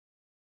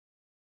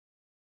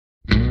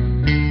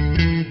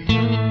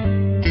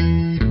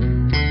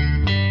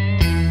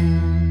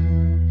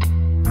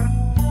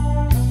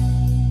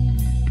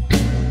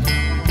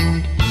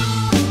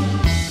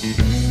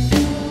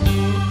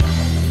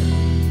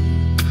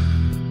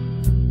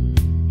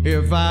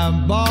if I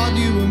bought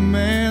you a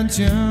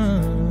mansion?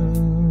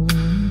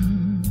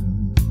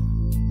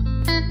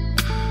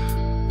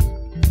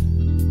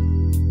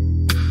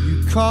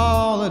 You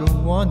call it a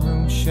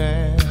one-room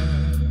shack.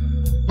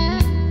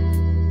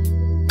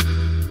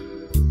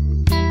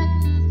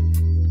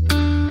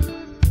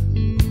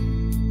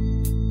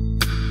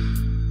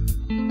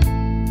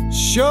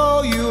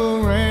 Show you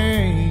a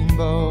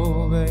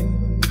rainbow, babe.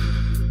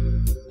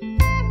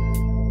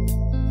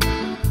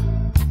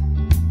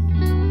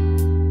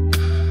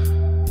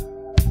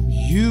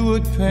 You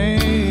would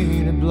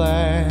paint it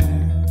black.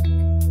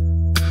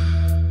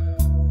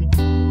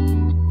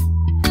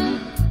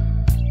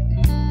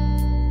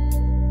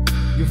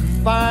 You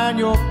find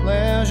your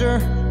pleasure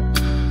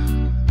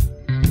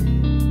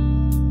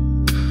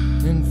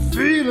in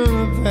feeling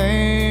the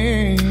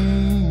pain.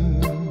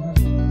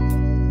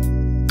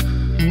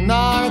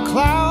 Not a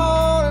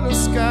cloud in the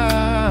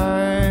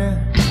sky.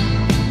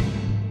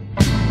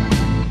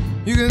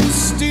 You can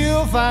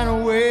still find a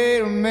way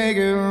to make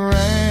it rain.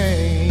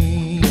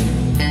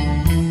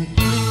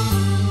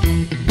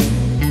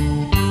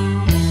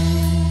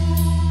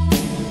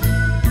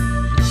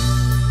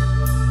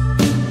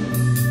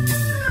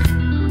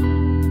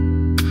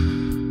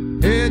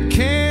 It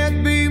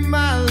can't be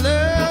my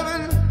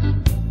loving,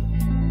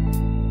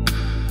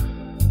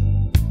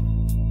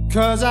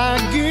 'cause I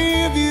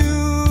give you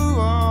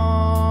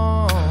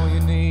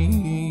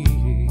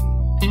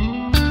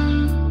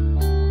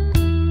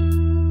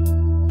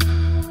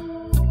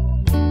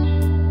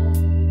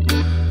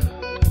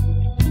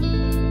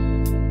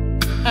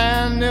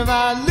if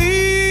I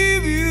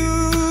leave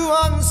you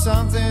on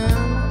something,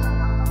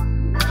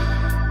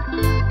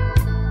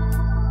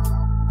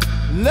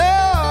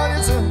 Lord,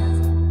 it's a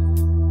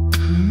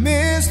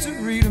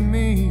mystery to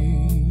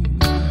me.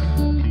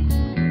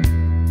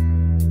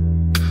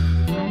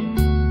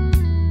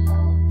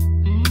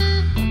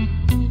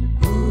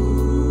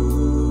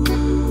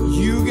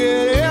 You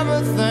get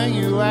everything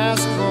you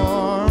ask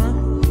for,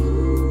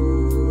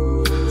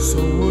 so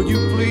would you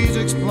please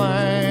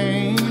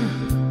explain?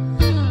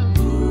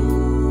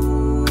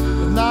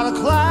 Not a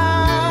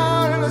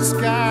cloud in the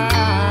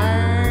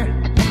sky.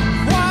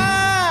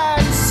 Why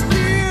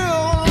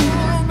still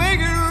make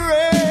it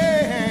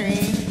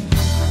rain?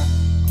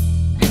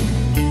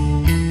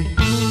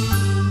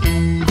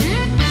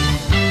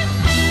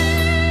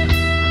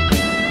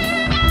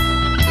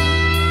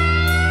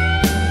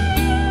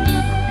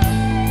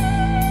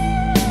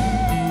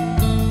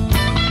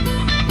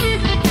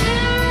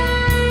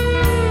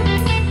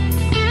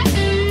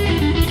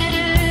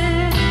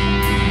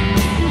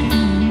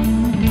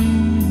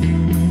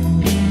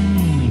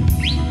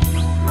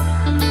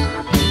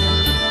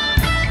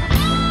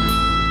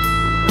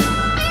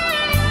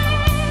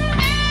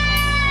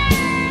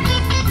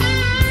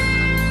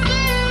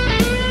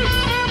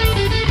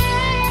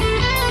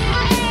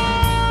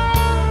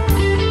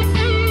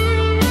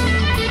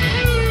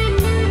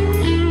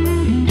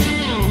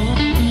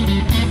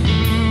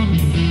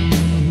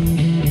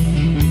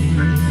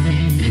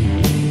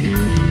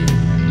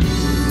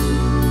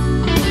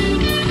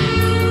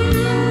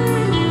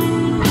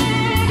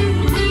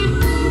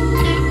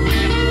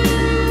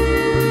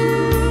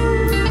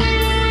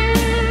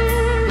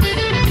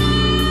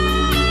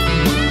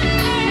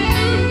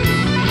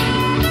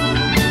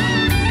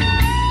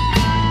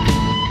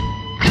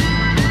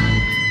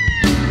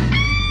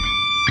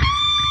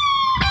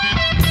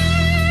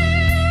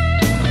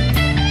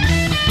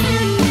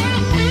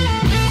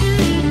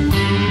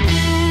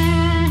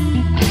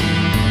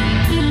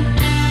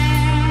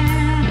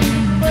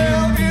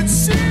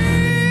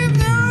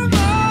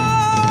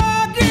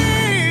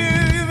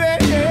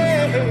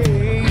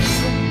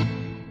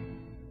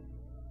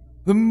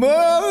 The more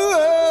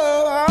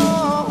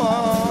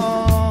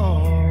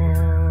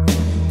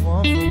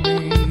for me.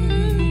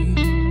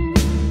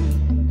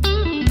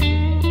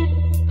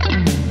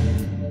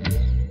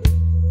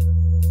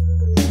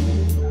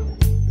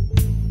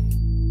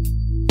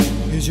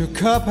 Is your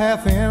cup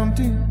half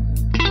empty?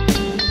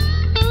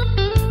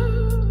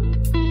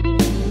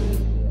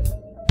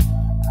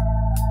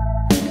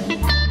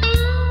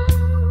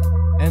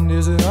 And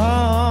is it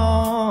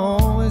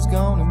always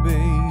gonna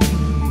be?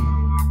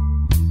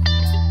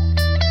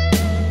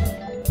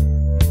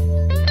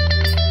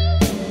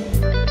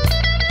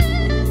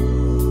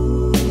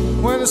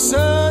 When the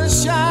sun